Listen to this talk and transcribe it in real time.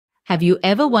Have you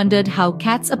ever wondered how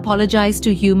cats apologize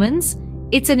to humans?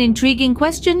 It's an intriguing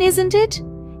question, isn't it?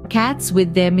 Cats,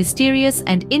 with their mysterious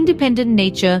and independent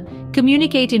nature,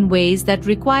 communicate in ways that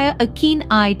require a keen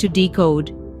eye to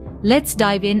decode. Let's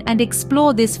dive in and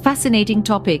explore this fascinating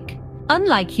topic.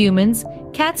 Unlike humans,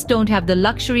 cats don't have the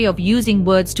luxury of using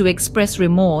words to express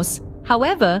remorse.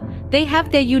 However, they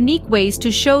have their unique ways to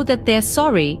show that they're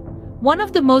sorry. One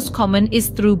of the most common is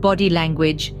through body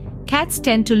language. Cats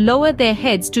tend to lower their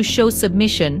heads to show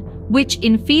submission, which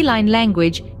in feline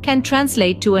language can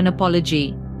translate to an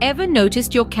apology. Ever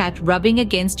noticed your cat rubbing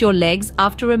against your legs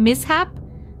after a mishap?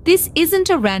 This isn't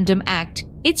a random act.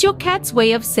 It's your cat's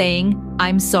way of saying,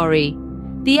 "I'm sorry."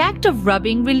 The act of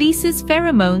rubbing releases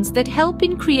pheromones that help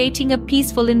in creating a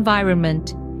peaceful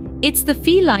environment. It's the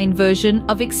feline version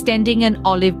of extending an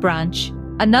olive branch.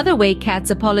 Another way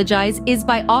cats apologize is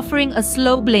by offering a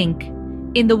slow blink.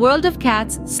 In the world of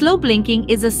cats, slow blinking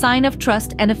is a sign of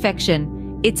trust and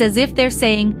affection. It's as if they're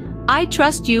saying, "I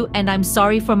trust you and I'm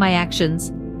sorry for my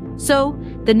actions." So,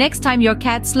 the next time your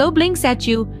cat slow blinks at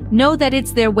you, know that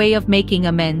it's their way of making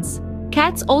amends.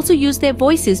 Cats also use their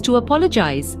voices to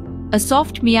apologize. A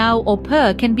soft meow or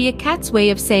purr can be a cat's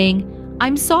way of saying,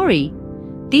 "I'm sorry."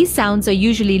 These sounds are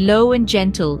usually low and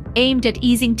gentle, aimed at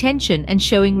easing tension and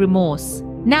showing remorse.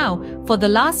 Now, for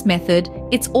the last method,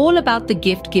 it's all about the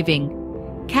gift giving.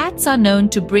 Cats are known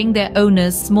to bring their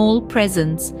owners small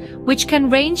presents, which can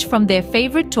range from their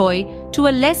favorite toy to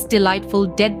a less delightful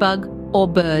dead bug or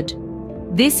bird.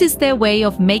 This is their way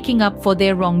of making up for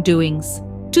their wrongdoings.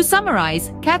 To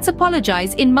summarize, cats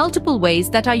apologize in multiple ways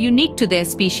that are unique to their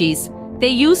species. They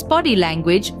use body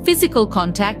language, physical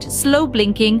contact, slow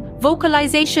blinking,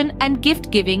 vocalization, and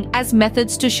gift-giving as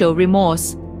methods to show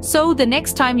remorse. So the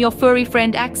next time your furry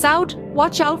friend acts out,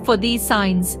 watch out for these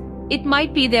signs. It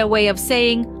might be their way of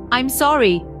saying, "I'm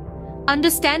sorry."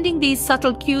 Understanding these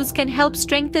subtle cues can help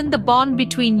strengthen the bond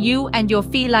between you and your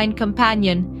feline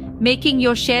companion, making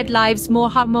your shared lives more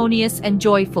harmonious and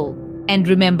joyful. And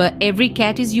remember, every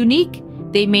cat is unique.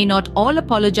 They may not all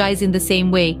apologize in the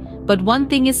same way, but one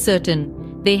thing is certain,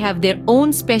 they have their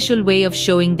own special way of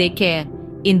showing they care.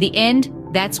 In the end,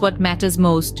 that's what matters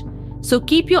most. So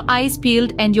keep your eyes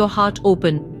peeled and your heart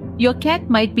open. Your cat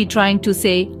might be trying to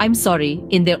say, "I'm sorry,"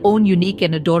 in their own unique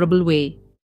and adorable way.